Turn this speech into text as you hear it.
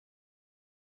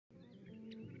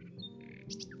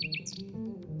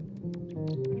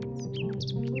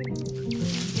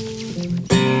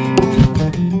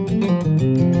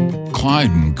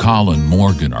Clyde and Colin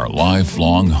Morgan are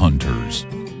lifelong hunters,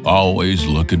 always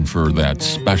looking for that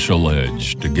special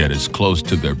edge to get as close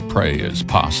to their prey as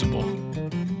possible.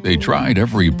 They tried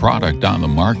every product on the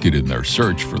market in their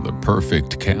search for the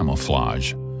perfect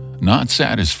camouflage. Not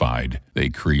satisfied, they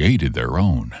created their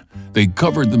own. They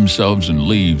covered themselves in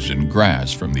leaves and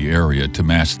grass from the area to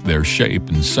mask their shape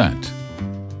and scent.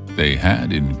 They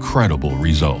had incredible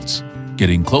results,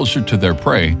 getting closer to their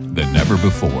prey than ever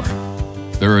before.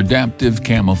 Their adaptive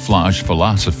camouflage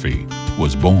philosophy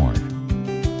was born.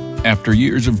 After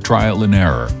years of trial and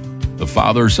error, the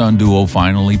father-son duo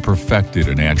finally perfected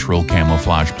a natural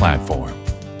camouflage platform.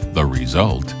 The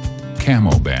result?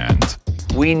 CamoBands.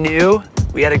 We knew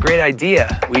we had a great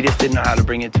idea. We just didn't know how to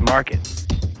bring it to market.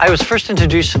 I was first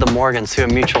introduced to the Morgans through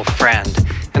a mutual friend,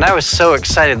 and I was so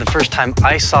excited the first time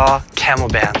I saw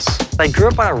CamoBands. I grew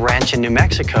up on a ranch in New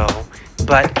Mexico,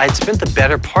 but I'd spent the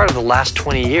better part of the last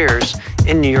 20 years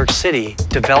in New York City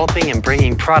developing and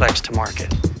bringing products to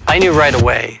market. I knew right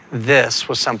away this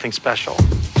was something special.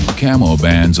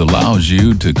 CamoBands allows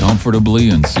you to comfortably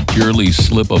and securely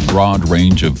slip a broad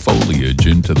range of foliage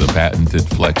into the patented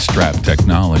flex strap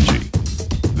technology.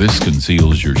 This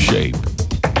conceals your shape,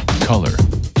 color,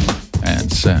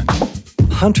 and scent.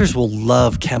 Hunters will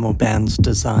love CamoBands'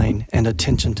 design and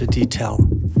attention to detail.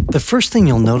 The first thing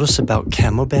you'll notice about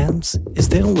CamoBands is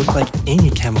they don't look like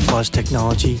any camouflage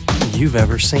technology you've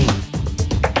ever seen.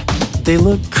 They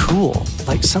look cool,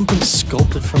 like something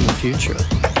sculpted from the future.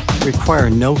 Require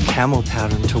no camo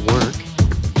pattern to work,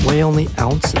 weigh only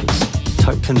ounces,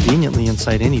 tucked conveniently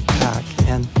inside any pack,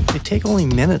 and they take only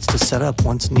minutes to set up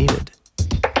once needed.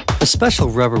 A special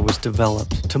rubber was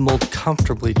developed to mold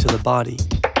comfortably to the body,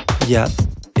 yet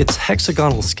its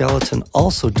hexagonal skeleton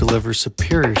also delivers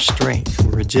superior strength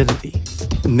and rigidity.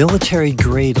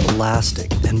 Military-grade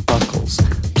elastic and buckles,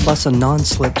 plus a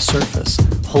non-slip surface,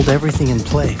 hold everything in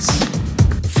place.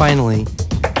 Finally,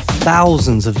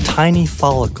 thousands of tiny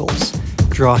follicles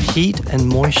draw heat and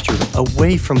moisture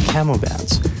away from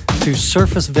CamoBands through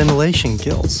surface ventilation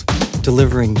gills,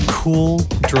 delivering cool,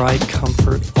 dry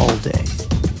comfort all day.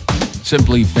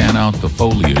 Simply fan out the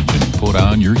foliage and put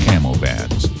on your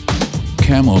CamoBands.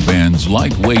 CamoBands'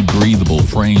 lightweight, breathable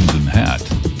frames and hat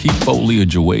keep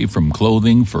foliage away from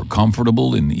clothing for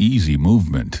comfortable and easy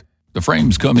movement. The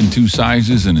frames come in 2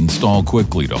 sizes and install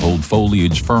quickly to hold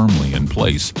foliage firmly in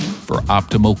place for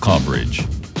optimal coverage.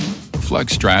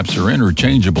 Flex straps are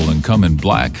interchangeable and come in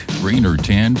black, green, or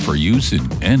tan for use in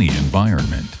any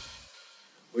environment.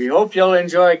 We hope you'll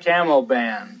enjoy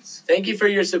CamoBands. Thank you for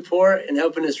your support and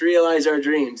helping us realize our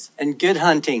dreams. And good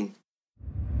hunting!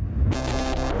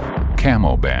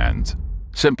 CamoBands.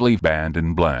 Simply band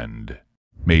and blend.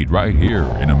 Made right here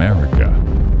in America.